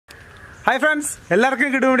Hi friends, എല്ലാവർക്കും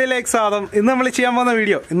കിടുമീഡിയയിലേക്ക് സ്വാഗതം. ഇന്ന് നമ്മൾ ചെയ്യാൻ പോകുന്ന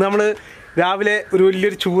വീഡിയോ, ഇന്ന് നമ്മൾ രാവിലെ ഒരു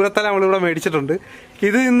വലിയൊരു ചൂരത്തല നമ്മളിവിടെ മേടിച്ചിട്ടുണ്ട്.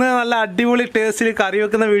 ഇത് ഇന്ന് നല്ല അടിപൊളി ടേസ്റ്റിൽ കറി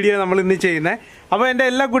വെക്കുന്ന വീഡിയോ നമ്മൾ ഇന്ന് ചെയ്യുന്നത്. അപ്പോൾ എൻ്റെ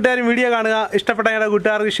എല്ലാ കൂട്ടുകാരും വീഡിയോ കാണുക, ഇഷ്ടപ്പെട്ട ഞങ്ങളുടെ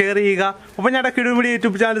കൂട്ടുകാർക്ക് ഷെയർ ചെയ്യുക, അപ്പോൾ ഞങ്ങളുടെ കിടുമീഡിയ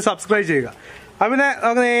യൂട്യൂബ് ചാനൽ സബ്സ്ക്രൈബ് ചെയ്യുക. അപ്പോൾ പിന്നെ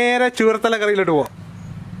നമുക്ക് നേരെ ചൂരത്തല കറിയിലോട്ട് പോകാം.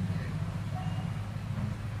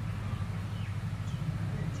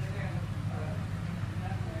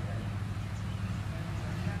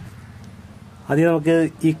 ആദ്യം നമുക്ക്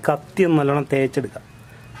ഈ കത്തി ഒന്ന് നല്ലോണം തേച്ചെടുക്കാം.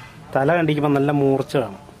 തല കണ്ടിരിക്കുമ്പോൾ നല്ല മൂർച്ച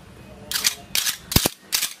കാണും.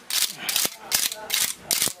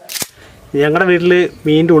 ഞങ്ങളുടെ വീട്ടിൽ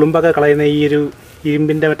മീനിൻ്റെ ഉളുമ്പൊക്കെ കളയുന്ന ഈ ഒരു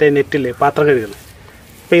ഇരുമ്പിൻ്റെ മറ്റേ നെറ്റില്ലേ, പാത്രം കഴുകുന്നത്.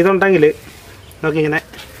 അപ്പോൾ ഇതുണ്ടെങ്കിൽ നമുക്കിങ്ങനെ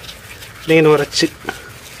ഇതിങ്ങനെ ഉരച്ച്,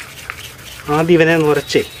 ആദ്യം ഇവനെ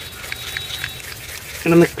ഉരച്ചേ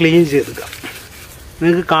ഇങ്ങനെ ഒന്ന് ക്ലീൻ ചെയ്തെടുക്കാം.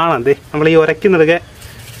 നിങ്ങൾക്ക് കാണാം, നമ്മൾ ഈ ഉരയ്ക്കുന്നിടക്കെ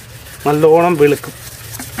നല്ലോണം വെളുക്കും.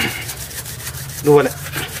 ഇതുപോലെ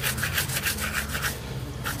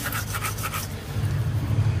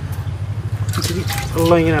ഇച്ചിരി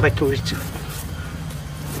വെള്ളം ഇങ്ങനെ ഇടയ്ക്ക് ഒഴിച്ച്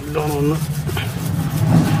നല്ലോണം ഒന്ന്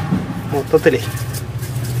മൊത്തത്തിലേ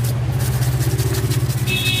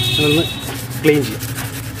ഒന്ന് ക്ലീൻ ചെയ്യാം.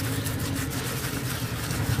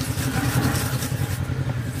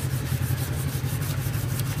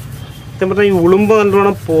 സത്യം പറഞ്ഞാൽ ഈ ഉളുമ്പ്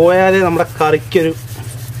നല്ലോണം പോയാലേ നമ്മുടെ കറിക്കൊരു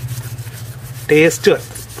ടേസ്റ്റ് വരും.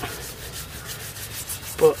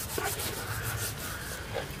 ഇപ്പോൾ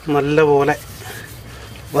നല്ലപോലെ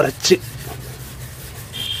ഉരച്ച്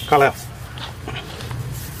കളയാം.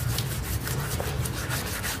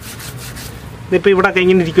 ഇതിപ്പോൾ ഇവിടെയൊക്കെ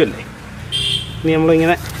ഇങ്ങനെ ഇരിക്കുമല്ലേ, ഇനി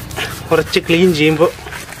നമ്മളിങ്ങനെ ഉരച്ച് ക്ലീൻ ചെയ്യുമ്പോൾ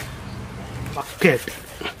പക്കയായിട്ട്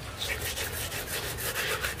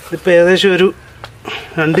ഇതിപ്പോൾ ഏകദേശം ഒരു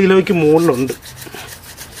 2 കിലോയ്ക്ക് മുകളിലുണ്ട്.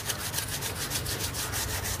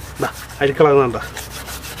 അഴുക്കളകുന്നുണ്ടോ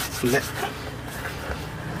അല്ലേ?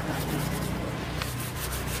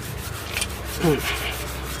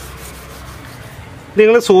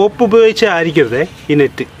 നിങ്ങൾ സോപ്പ് ഉപയോഗിച്ച് ആയിരിക്കരുതേ ഈ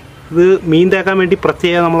നെറ്റ്. ഇത് മീൻ തേക്കാൻ വേണ്ടി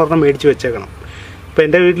പ്രത്യേകം നമ്മളൊരെണ്ണം മേടിച്ച് വെച്ചേക്കണം. ഇപ്പോൾ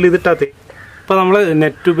എൻ്റെ വീട്ടിൽ ഇതിട്ടാത്തേ. ഇപ്പോൾ നമ്മൾ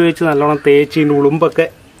നെറ്റ് ഉപയോഗിച്ച് നല്ലോണം തേച്ച് ഇതിൻ്റെ ഉളുമ്പൊക്കെ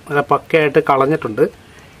നല്ല പക്കയായിട്ട് കളഞ്ഞിട്ടുണ്ട്.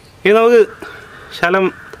 ഇനി നമുക്ക് ശകലം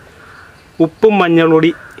ഉപ്പും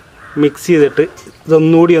മഞ്ഞൾപ്പൊടി മിക്സ് ചെയ്തിട്ട്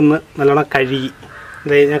ഇതൊന്നുകൂടി ഒന്ന് നല്ലോണം കഴുകി,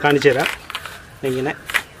 ഞാൻ കാണിച്ചു തരാം. ഇങ്ങനെ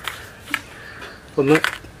ഒന്ന്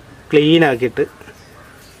ക്ലീനാക്കിയിട്ട്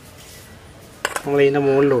നമ്മളിതിൻ്റെ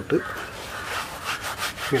മുകളിലോട്ട്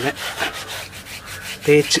ഇങ്ങനെ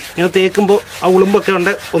തേച്ച്, ഇങ്ങനെ തേക്കുമ്പോൾ ആ ഉളുമ്പൊക്കെ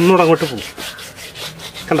ഉണ്ട് ഒന്നുകൂടെ അങ്ങോട്ട് പോകും.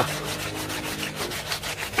 കണ്ടോ,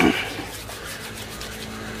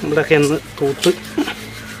 ഇവിടെയൊക്കെ ഒന്ന് തൂത്ത്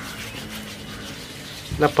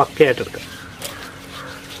നല്ല പക്കയായിട്ടെടുക്കാം.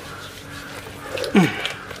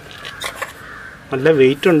 നല്ല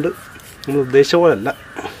വെയിറ്റ് ഉണ്ട്, നമ്മൾ ഉദ്ദേശിച്ച പോലല്ല.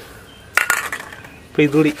 അപ്പോൾ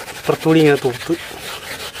ഇതുകൂടി ഇപ്പുറത്തുകൂടി ഇങ്ങനെ തൂത്ത്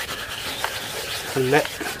നല്ല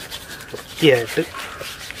വൃത്തിയായിട്ട്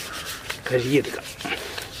കഴുകിയെടുക്കാം.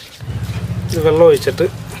 ഇത് വെള്ളം ഒഴിച്ചിട്ട്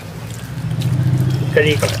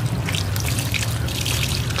കഴുകിക്കളയാം.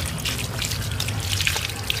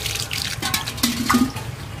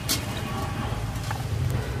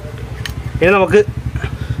 ഇനി നമുക്ക്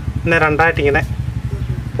പിന്നെ രണ്ടായിട്ടിങ്ങനെ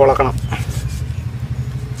പൊളക്കണം.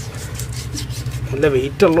 നല്ല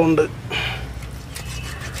വെയിറ്റ് ഉള്ളതുകൊണ്ട്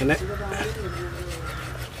ഇങ്ങനെ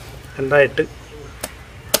രണ്ടായിട്ട്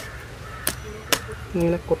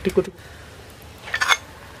ഇങ്ങനെ കൊത്തി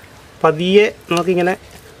പതിയെ നമുക്കിങ്ങനെ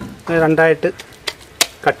രണ്ടായിട്ട്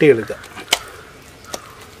കട്ട് ചെയ്തെടുക്കുക.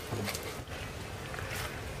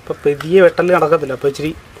 അപ്പോൾ പതിയെ വെട്ടൽ നടക്കത്തില്ല, അപ്പോൾ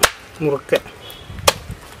ഇച്ചിരി മുറുക്കെ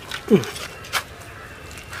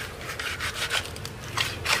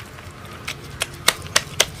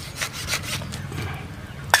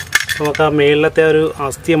നമുക്ക് ആ മേളിലത്തെ ഒരു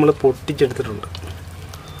അസ്ഥി നമ്മൾ പൊട്ടിച്ചെടുത്തിട്ടുണ്ട്.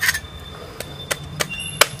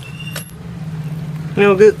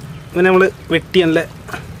 നമുക്ക് ഇങ്ങനെ നമ്മൾ വെട്ടി നല്ല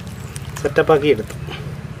സെറ്റപ്പാക്കി എടുത്തു.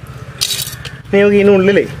 നമുക്ക്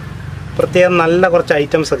ഇതിനുള്ളിലേ പ്രത്യേകം നല്ല കുറച്ച്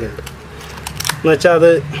ഐറ്റംസൊക്കെ ഉണ്ട്. എന്നുവെച്ചാൽ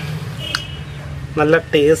അത് നല്ല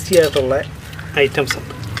ടേസ്റ്റി ആയിട്ടുള്ള ഐറ്റംസ്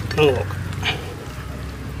ഉണ്ട്. നമുക്ക് നോക്കാം.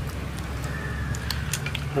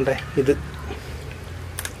 അതെ, ഇത്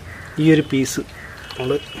ഈ ഒരു പീസ്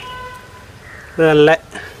നമ്മൾ ഇത് നല്ല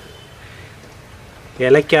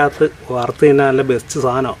ഇലക്കകത്ത് വറുത്ത് തിന്നാൻ നല്ല ബെസ്റ്റ്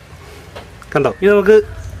സാധനമാണ്. കണ്ടോ, ഇത് നമുക്ക്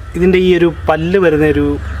ഇതിൻ്റെ ഈ ഒരു പല്ല് വരുന്നൊരു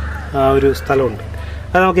ഒരു സ്ഥലമുണ്ട്.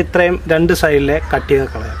 അത് നമുക്ക് ഇത്രയും 2 സൈഡിലെ കട്ട് ചെയ്ത്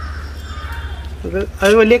കളയാം.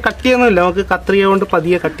 അത് വലിയ കട്ട് ചെയ്യുന്നില്ല, നമുക്ക് കത്രിക കൊണ്ട്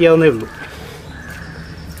പതിയെ കട്ട് ചെയ്യാവുന്നേ ഉള്ളൂ.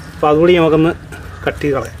 അപ്പോൾ അതുകൂടി നമുക്കൊന്ന് കട്ട്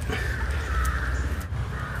ചെയ്ത് കളയാം.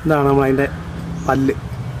 ഇതാണ് നമ്മളതിൻ്റെ പല്ല്.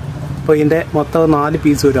 അപ്പോൾ ഇതിൻ്റെ മൊത്തം 4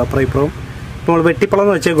 പീസ് വരും, അപ്പുറം ഇപ്പുറം. നമ്മൾ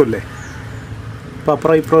വെട്ടിപ്പളന്ന് വെച്ചേക്കില്ലേ, അപ്പോൾ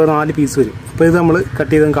അപ്പുറം ഇപ്പുറം 4 പീസ് വരും. അപ്പോൾ ഇത് നമ്മൾ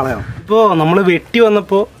കട്ട് ചെയ്ത് കളയണം. ഇപ്പോൾ നമ്മൾ വെട്ടി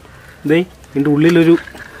വന്നപ്പോൾ ഇതേ ഇതിൻ്റെ ഉള്ളിലൊരു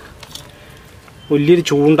വലിയൊരു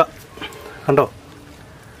ചൂണ്ട കണ്ടോ,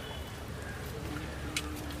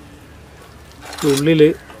 ഉള്ളിൽ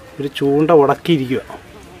ഒരു ചൂണ്ട ഉടക്കിയിരിക്കുക.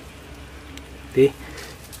 ഇതേ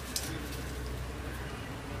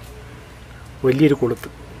വലിയൊരു കൊളുത്ത്.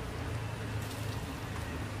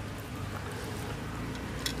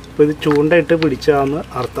 അപ്പോൾ ഇത് ചൂണ്ടയിട്ട് പിടിച്ചതാണെന്ന്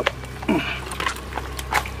അർത്ഥം.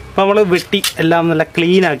 അപ്പോൾ നമ്മൾ വെട്ടി എല്ലാം നല്ല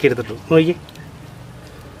ക്ലീൻ ആക്കി എടുത്തിട്ടുണ്ട്. നോക്കി,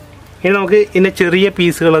 ഇനി നമുക്ക് ഇതിൻ്റെ ചെറിയ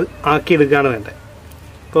പീസുകൾ ആക്കിയെടുക്കുകയാണ് വേണ്ടത്.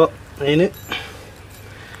 അപ്പോൾ അതിന്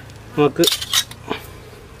നമുക്ക്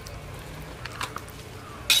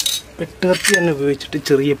വെട്ടുകത്തി തന്നെ ഉപയോഗിച്ചിട്ട്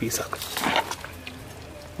ചെറിയ പീസാക്കാം.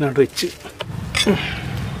 ഇങ്ങോട്ട് വെച്ച്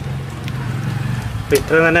അപ്പോൾ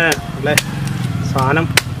ഇത്ര തന്നെ നല്ല സാധനം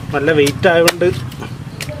നല്ല വെയിറ്റ് ആയതുകൊണ്ട്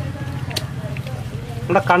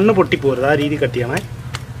നമ്മുടെ കണ്ണ് പൊട്ടിപ്പോരുത്, ആ രീതി കട്ട് ചെയ്യണേ.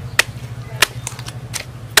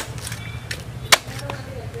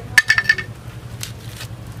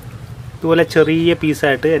 ഇതുപോലെ ചെറിയ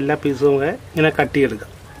പീസായിട്ട് എല്ലാ പീസും ഒക്കെ ഇങ്ങനെ കട്ട് ചെയ്തെടുക്കാം.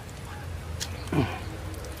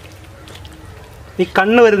 ഈ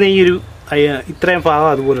കണ്ണ് വരുന്ന ഈ ഒരു ഇത്രയും ഭാഗം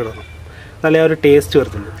അതുപോലെ ഇടണം, നല്ല ഒരു ടേസ്റ്റ്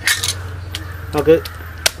വരുത്തുള്ളൂ. നമുക്ക്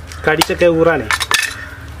കടിച്ചൊക്കെ ഊറാനേ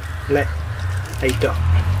നല്ല ഐറ്റം.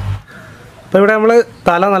 അപ്പോൾ ഇവിടെ നമ്മൾ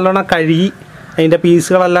തല നല്ലോണം കഴുകി അതിൻ്റെ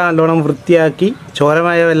പീസുകളെല്ലാം നല്ലോണം വൃത്തിയാക്കി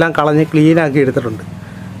ചോരമയമെല്ലാം കളഞ്ഞ് ക്ലീനാക്കി എടുത്തിട്ടുണ്ട്.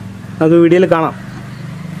 നമുക്ക് വീഡിയോയിൽ കാണാം.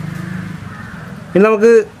 ഇനി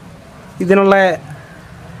നമുക്ക് ഇതിനുള്ള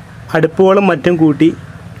അടുപ്പുകളും മറ്റും കൂട്ടി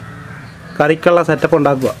കറിക്കുള്ള സെറ്റപ്പ്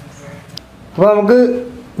ഉണ്ടാക്കുക. അപ്പോൾ നമുക്ക്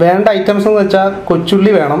വേണ്ട ഐറ്റംസ് എന്ന് വെച്ചാൽ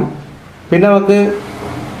കൊച്ചുള്ളി വേണം, പിന്നെ നമുക്ക്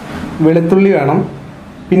വെളുത്തുള്ളി വേണം,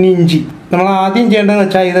 പിന്നെ ഇഞ്ചി. നമ്മൾ ആദ്യം ചെയ്യേണ്ടതെന്ന്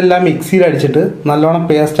വെച്ചാൽ ഇതെല്ലാം മിക്സിയിൽ അടിച്ചിട്ട് നല്ലോണം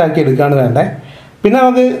പേസ്റ്റാക്കി എടുക്കുകയാണ് വേണ്ടത്. പിന്നെ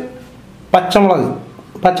നമുക്ക് പച്ചമുളക്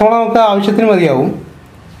നമുക്ക് ആവശ്യത്തിന് മതിയാവും.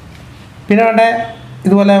 പിന്നെ വേണ്ട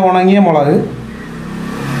ഇതുപോലെ ഉണങ്ങിയ മുളക്,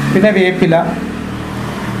 പിന്നെ വേപ്പില,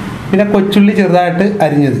 പിന്നെ കൊച്ചുള്ളി ചെറുതായിട്ട്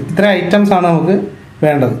അരിഞ്ഞത്. ഇത്ര ഐറ്റംസാണ് നമുക്ക്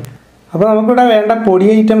വേണ്ടത്. അപ്പോൾ നമുക്കിവിടെ വേണ്ട പൊടി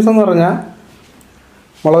ഐറ്റംസ് എന്ന് പറഞ്ഞാൽ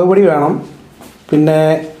മുളക് പൊടി വേണം, പിന്നെ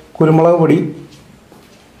കുരുമുളക് പൊടി,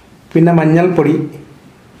 പിന്നെ മഞ്ഞൾപ്പൊടി,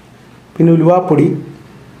 പിന്നെ ഉലുവാപ്പൊടി,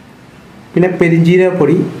 പിന്നെ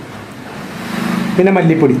പെരിഞ്ജീരകപ്പൊടി, പിന്നെ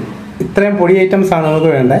മല്ലിപ്പൊടി. ഇത്രയും പൊടി ഐറ്റംസാണ് നമുക്ക്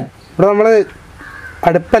വേണ്ടത്. ഇവിടെ നമ്മൾ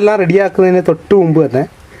അടുപ്പെല്ലാം റെഡിയാക്കുന്നതിന് തൊട്ട് മുമ്പ് തന്നെ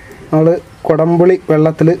നമ്മൾ കുടംപുളി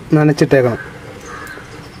വെള്ളത്തിൽ നനച്ചിട്ടേക്കണം.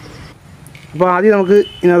 അപ്പോൾ ആദ്യം നമുക്ക്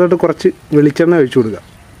ഇതിനകത്തോട്ട് കുറച്ച് വെളിച്ചെണ്ണ ഒഴിച്ചു കൊടുക്കുക.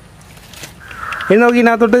 ഇനി നമുക്ക്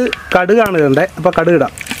ഇതിനകത്തോട്ട് കടുകാണ് ഇടേണ്ടത്. അപ്പോൾ കടുക്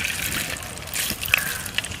ഇടാം.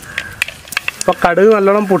 അപ്പോൾ കടുക്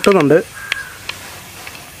നല്ലോണം പൊട്ടുന്നുണ്ട്,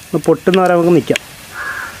 പൊട്ടുന്നവരെ നമുക്ക് നിൽക്കാം.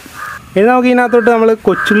 ഇനി നമുക്ക് ഇതിനകത്തോട്ട് നമ്മൾ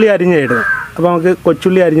കൊച്ചുള്ളി അരിഞ്ഞിടണം. അപ്പോൾ നമുക്ക്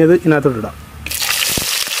കൊച്ചുള്ളി അരിഞ്ഞത് ഇതിനകത്തോട്ട് ഇടാം.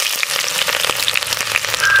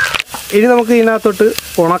 ഇനി നമുക്ക് ഇതിനകത്തോട്ട്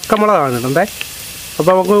ഉണക്കമുളകാണ് ഇടണ്ടേ.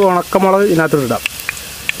 അപ്പോൾ നമുക്ക് ഉണക്കമുളക് ഇതിനകത്തോട്ട് ഇടാം.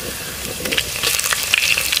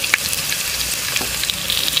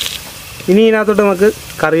 ഇനി ഇതിനകത്തോട്ട് നമുക്ക്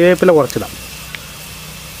കറിവേപ്പില കുറച്ചിടാം.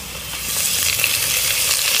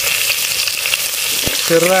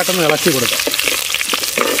 ചെറുതായിട്ടൊന്ന് ഇളക്കി കൊടുക്കാം.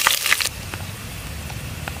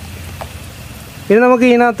 ഇനി നമുക്ക്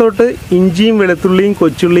ഇതിനകത്തോട്ട് ഇഞ്ചിയും വെളുത്തുള്ളിയും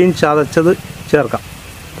കൊച്ചുള്ളിയും ചതച്ചത് ചേർക്കാം.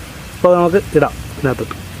 അപ്പോൾ നമുക്ക് ഇടാം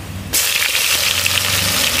ഇതിനകത്തോട്ട്.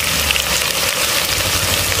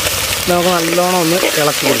 നമുക്ക് നല്ലോണം ഒന്ന്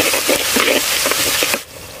ഇളക്കി കൊടുക്കാം.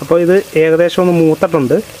 അപ്പോൾ ഇത് ഏകദേശം ഒന്ന്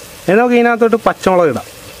മൂത്തിട്ടുണ്ട്. ഇനി നമുക്ക് ഇതിനകത്തോട്ട് പച്ചമുളക് ഇടാം.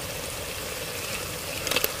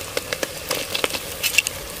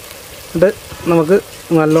 ഇത് നമുക്ക്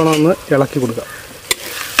നല്ലോണം ഒന്ന് ഇളക്കി കൊടുക്കാം.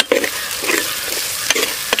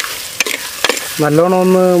 നല്ലോണം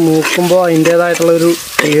ഒന്ന് മൂക്കുമ്പോൾ അതിൻ്റേതായിട്ടുള്ളൊരു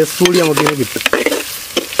ടേസ്റ്റ് കൂടി നമുക്കിങ്ങനെ കിട്ടും.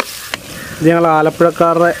 ഇത് ഞങ്ങൾ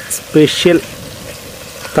ആലപ്പുഴക്കാരുടെ സ്പെഷ്യൽ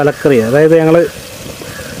തലക്കറിയാണ്. അതായത് ഞങ്ങൾ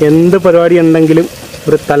എന്ത് പരിപാടി ഉണ്ടെങ്കിലും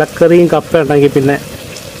ഒരു തലക്കറിയും കപ്പ ഉണ്ടെങ്കിൽ പിന്നെ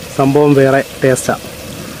സംഭവം വേറെ ടേസ്റ്റാണ്.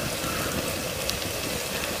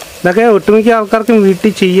 ഇതൊക്കെ ഒട്ടുമിക്ക ആൾക്കാർക്കും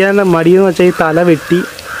വീട്ടിൽ ചെയ്യാൻ മടിയെന്ന് വെച്ചാൽ ഈ തല വെട്ടി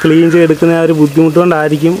ക്ലീൻ ചെയ്തെടുക്കുന്ന ആ ഒരു ബുദ്ധിമുട്ട്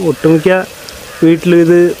കൊണ്ടായിരിക്കും ഒട്ടുമിക്ക വീട്ടിലും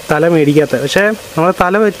ഇത് തല മേടിക്കാത്തത്. പക്ഷേ നമ്മൾ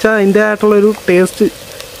തല വെച്ചാൽ അതിൻ്റേതായിട്ടുള്ളൊരു ടേസ്റ്റ്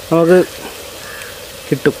നമുക്ക്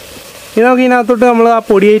കിട്ടും. ഇനി നമുക്ക് ഇതിനകത്തോട്ട് നമ്മൾ ആ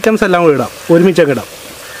പൊടി ഐറ്റംസ് എല്ലാം കൂടി ഇടാം, ഒരുമിച്ചൊക്കെ ഇടാം.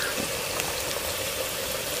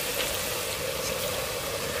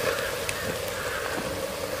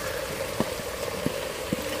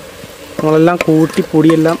 നമ്മളെല്ലാം കൂട്ടി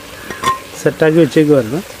പൊടിയെല്ലാം സെറ്റാക്കി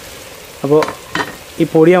വെച്ചേക്കുമായിരുന്നു. അപ്പോൾ ഈ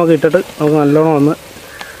പൊടി നമുക്ക് ഇട്ടിട്ട് നമുക്ക് നല്ലോണം ഒന്ന്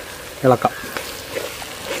ഇളക്കാം.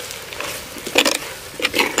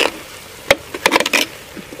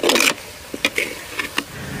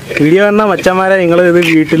 വീഡിയോ കാണുന്ന മച്ചന്മാരെ നിങ്ങൾ ഇത്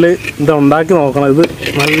വീട്ടിൽ ഇത് ഉണ്ടാക്കി നോക്കണം. ഇത്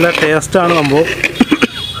നല്ല ടേസ്റ്റാണ് സംഭവം.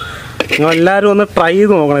 നിങ്ങളെല്ലാവരും ഒന്ന് ട്രൈ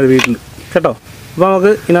ചെയ്ത് നോക്കണം ഇത് വീട്ടിൽ കേട്ടോ. അപ്പോൾ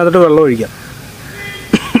നമുക്ക് ഇതിനകത്തോട്ട് വെള്ളം ഒഴിക്കാം.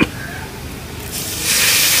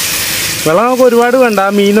 വെള്ളം നമുക്ക് ഒരുപാട് വേണ്ട,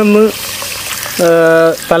 മീനൊന്ന്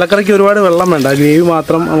തലക്കറിക്ക് ഒരുപാട് വെള്ളം വേണ്ട, ഗ്രേവി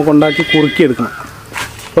മാത്രം നമുക്ക് ഉണ്ടാക്കി കുറുക്കിയെടുക്കണം.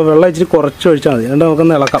 അപ്പോൾ വെള്ളം ഇച്ചിരി കുറച്ച് ഒഴിച്ചാൽ മതി. എന്നിട്ട്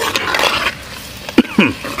നമുക്കൊന്ന് ഇളക്കാം.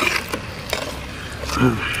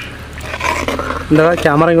 എന്താ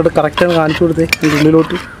ക്യാമറ ഇങ്ങോട്ട് കറക്റ്റാണ് കാണിച്ചു കൊടുത്തേ ഇതിൻ്റെ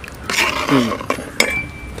ഉള്ളിലോട്ട്.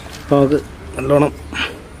 അപ്പോൾ നമുക്ക് നല്ലോണം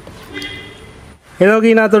ഇനി നമുക്ക്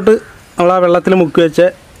ഇതിനകത്തോട്ട് നമ്മൾ ആ വെള്ളത്തിൽ മുക്കി വെച്ച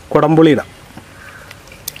കുടംപുളി ഇടാം.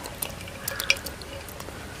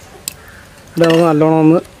 ഇത് നമുക്ക് നല്ലോണം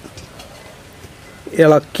ഒന്ന്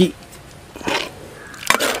ഇളക്കി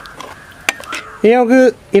ഇനി നമുക്ക്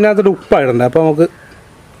ഇതിനകത്തോട്ട് ഉപ്പാണ് ഇടണ്ടേ. അപ്പോൾ നമുക്ക്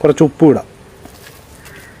കുറച്ച് ഉപ്പ് ഇടാം.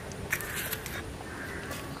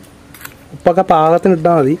 ഉപ്പൊക്കെ പാകത്തിന്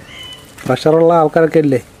ഇട്ടാൽ മതി, പ്രഷറുള്ള ആൾക്കാരൊക്കെ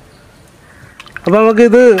ഇല്ലേ. അപ്പോൾ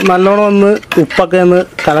നമുക്കിത് നല്ലോണം ഒന്ന് ഉപ്പൊക്കെ ഒന്ന്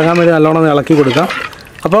കലങ്ങാൻ വേണ്ടി നല്ലോണം ഒന്ന് ഇളക്കി കൊടുക്കാം.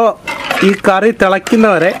 അപ്പോൾ ഈ കറി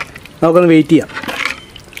തിളയ്ക്കുന്നവരെ നമുക്കൊന്ന് വെയിറ്റ് ചെയ്യാം.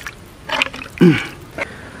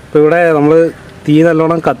 അപ്പോൾ ഇവിടെ നമ്മൾ തീ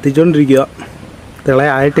നല്ലോണം കത്തിച്ചുകൊണ്ടിരിക്കുക.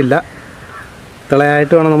 തിളയായിട്ടില്ല,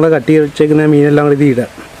 തിളയായിട്ട് വേണം നമ്മൾ കട്ടി വെച്ചേക്കുന്ന മീനെല്ലാം കൂടി ഇടാൻ.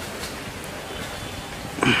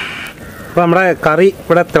 അപ്പോൾ നമ്മുടെ കറി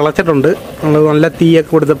ഇവിടെ തിളച്ചിട്ടുണ്ട്. നമ്മൾ നല്ല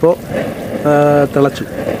തീയൊക്കെ കൊടുത്തപ്പോൾ തിളച്ചു.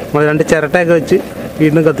 നമ്മൾ 2 ചിരട്ടയൊക്കെ വെച്ച്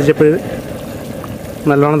വീണ്ടും കത്തിച്ചപ്പോൾ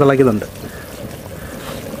നല്ലോണം തിളയ്ക്കുന്നുണ്ട്.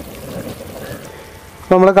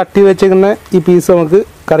 അപ്പോൾ നമ്മൾ കട്ടി വെച്ചേക്കുന്ന ഈ പീസ് നമുക്ക്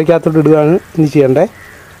കറിക്കകത്തോട്ട് ഇടുകയാണ് ഇനി ചെയ്യണ്ടേ.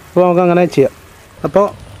 അപ്പോൾ നമുക്ക് അങ്ങനെ ചെയ്യാം. അപ്പോൾ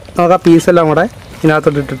നമുക്ക് ആ പീസെല്ലാം കൂടെ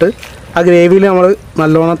ഇതിനകത്തോട്ട് ഇട്ടിട്ട് ആ ഗ്രേവിയിൽ നമ്മൾ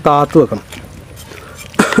നല്ലോണം താത്ത് വെക്കണം.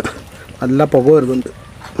 നല്ല പുക വരുന്നുണ്ട്.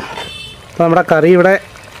 അപ്പോൾ നമ്മുടെ കറി ഇവിടെ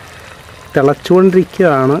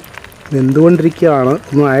തിളച്ചുകൊണ്ടിരിക്കുകയാണ്, വെന്തുകൊണ്ടിരിക്കുകയാണ്,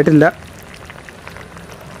 ഒന്നും ആയിട്ടില്ല.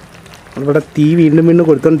 ഇവിടെ തീ വീണ്ടും വീണ്ടും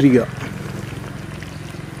കൊടുത്തുകൊണ്ടിരിക്കുക.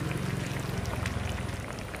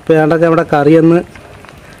 ഇപ്പോൾ ഏതാണ്ടൊക്കെ നമ്മുടെ കറിയൊന്ന്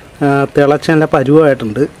തിളച്ച് നല്ല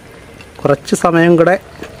പരുവമായിട്ടുണ്ട്. കുറച്ച് സമയം കൂടെ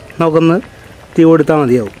നമുക്കൊന്ന് തീ കൊടുത്താൽ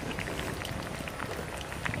മതിയാവും.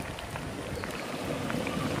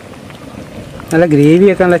 നല്ല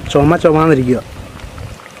ഗ്രേവിയൊക്കെ നല്ല ചുമന്നിരിക്കുക.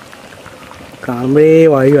 കാണുമ്പോഴേ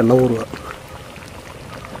വായു വെള്ളം ഊറുക.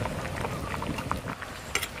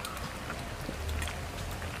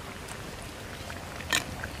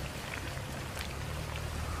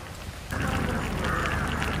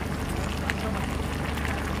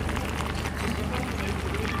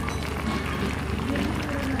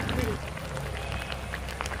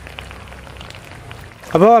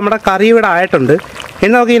 അപ്പോൾ നമ്മുടെ കറി ഇവിടെ ആയിട്ടുണ്ട്. ഇനി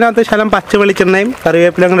നമുക്ക് ഇതിനകത്ത് ശകലം പച്ച വെളിച്ചെണ്ണയും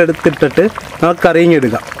കറിവേപ്പിലയും കൂടെ എടുത്തിട്ടിട്ട് നമുക്ക് കറിയും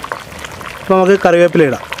എടുക്കാം. അപ്പോൾ നമുക്ക് കറിവേപ്പില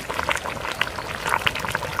ഇടാം.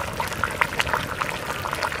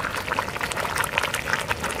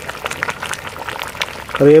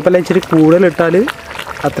 കറിവേപ്പില ഇച്ചിരി കൂടുതലിട്ടാൽ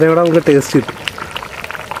അത്രയും കൂടെ നമുക്ക് ടേസ്റ്റ് കിട്ടും.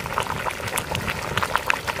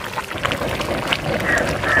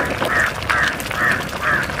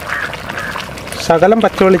 ശകലം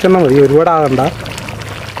പച്ച വെളിച്ചെണ്ണ മതി, ഒരുപാടാകണ്ട.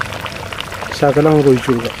 ശകലം നമുക്ക്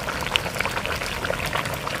ഒഴിച്ചു കൊടുക്കാം.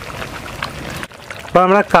 അപ്പോൾ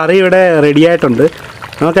നമ്മുടെ കറി ഇവിടെ റെഡി ആയിട്ടുണ്ട്.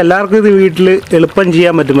 നമുക്ക് എല്ലാവർക്കും ഇത് വീട്ടിൽ എളുപ്പം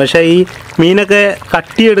ചെയ്യാൻ പറ്റും. പക്ഷേ ഈ മീനൊക്കെ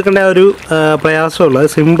കട്ടിയെടുക്കേണ്ട ഒരു പ്രയാസമുള്ളൂ. അത്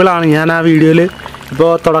സിമ്പിളാണ്. ഞാൻ ആ വീഡിയോയിൽ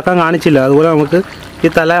ഇപ്പോൾ തുടക്കം കാണിച്ചില്ല. അതുപോലെ നമുക്ക്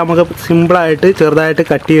ഈ തല നമുക്ക് സിമ്പിളായിട്ട് ചെറുതായിട്ട്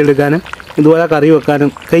കട്ടിയെടുക്കാനും ഇതുപോലെ കറി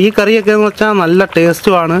വെക്കാനും. ഈ കറിയൊക്കെ എന്ന് വെച്ചാൽ നല്ല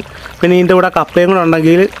ടേസ്റ്റുമാണ്. പിന്നെ ഇതിൻ്റെ കൂടെ കപ്പയും കൂടെ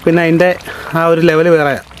ഉണ്ടെങ്കിൽ പിന്നെ അതിൻ്റെ ആ ഒരു ലെവൽ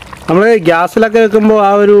വേറെയാണ്. നമ്മൾ ഗ്യാസിലൊക്കെ വെക്കുമ്പോൾ ആ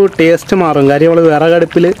ഒരു ടേസ്റ്റ് മാറും. കാര്യം നമ്മൾ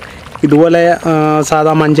വിറകടുപ്പിൽ ഇതുപോലെ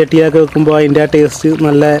സാധാ മൺചട്ടിയൊക്കെ വെക്കുമ്പോൾ അതിൻ്റെ ആ ടേസ്റ്റ്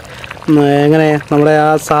നല്ല എങ്ങനെ നമ്മുടെ ആ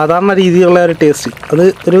സാധാരണ രീതിയിലുള്ള ഒരു ടേസ്റ്റ്, അത്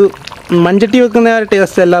ഒരു മൺചട്ടി വെക്കുന്ന ആ ഒരു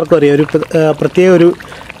ടേസ്റ്റ് എല്ലാവർക്കും അറിയാം. ഒരു പ്രത്യേക ഒരു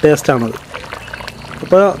ടേസ്റ്റാണത്.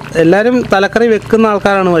 അപ്പോൾ എല്ലാവരും തലക്കറി വെക്കുന്ന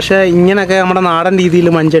ആൾക്കാരാണ്. പക്ഷേ ഇങ്ങനെയൊക്കെ നമ്മുടെ നാടൻ രീതിയിൽ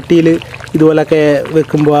മൺചട്ടിയിൽ ഇതുപോലെയൊക്കെ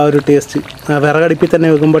വെക്കുമ്പോൾ ആ ഒരു ടേസ്റ്റ്, വിറകടുപ്പിൽ തന്നെ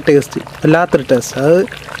വെക്കുമ്പോൾ ടേസ്റ്റ് വല്ലാത്തൊരു ടേസ്റ്റ്. അത്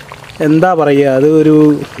എന്താ പറയുക, അത് ഒരു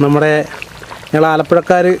നമ്മുടെ ഞങ്ങൾ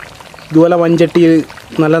ആലപ്പുഴക്കാർ ഇതുപോലെ മൺചട്ടിയിൽ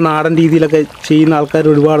നല്ല നാടൻ രീതിയിലൊക്കെ ചെയ്യുന്ന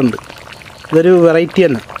ആൾക്കാർ ഒരുപാടുണ്ട്. ഇതൊരു വെറൈറ്റി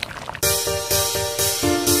തന്നെ.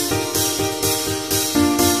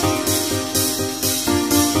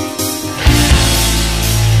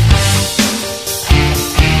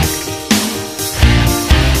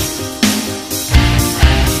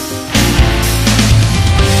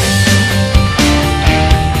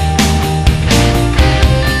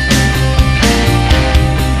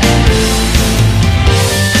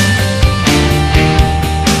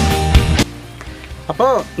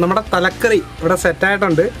 അപ്പോൾ നമ്മുടെ തലക്കറി ഇവിടെ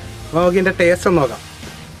സെറ്റായിട്ടുണ്ട്. അപ്പോൾ നമുക്ക് ഇതിൻ്റെ ടേസ്റ്റ് ഒന്ന് നോക്കാം.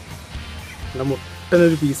 നല്ല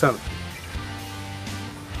മുട്ടനൊരു പീസാണ്.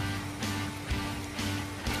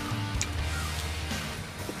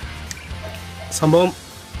 സംഭവം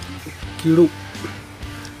കിടു.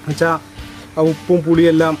 എന്നുവെച്ചാൽ ആ ഉപ്പും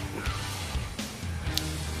പുളിയെല്ലാം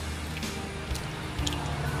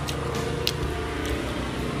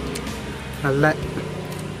നല്ല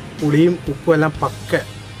പുളിയും ഉപ്പും എല്ലാം പക്ക.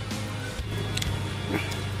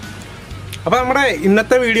 അപ്പോൾ നമ്മുടെ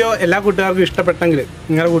ഇന്നത്തെ വീഡിയോ എല്ലാ കൂട്ടുകാർക്കും ഇഷ്ടപ്പെട്ടെങ്കിൽ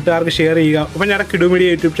നിങ്ങളുടെ കൂട്ടുകാർക്ക് ഷെയർ ചെയ്യുക. അപ്പോൾ ഞങ്ങളുടെ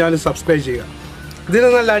കിടുമീഡിയ യൂട്യൂബ് ചാനൽ സബ്സ്ക്രൈബ് ചെയ്യുക. ഇതിന്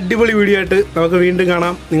നല്ല അടിപൊളി വീഡിയോ ആയിട്ട് നമുക്ക് വീണ്ടും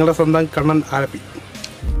കാണാം. നിങ്ങളുടെ സ്വന്തം കണ്ണൻ ആലപ്പി.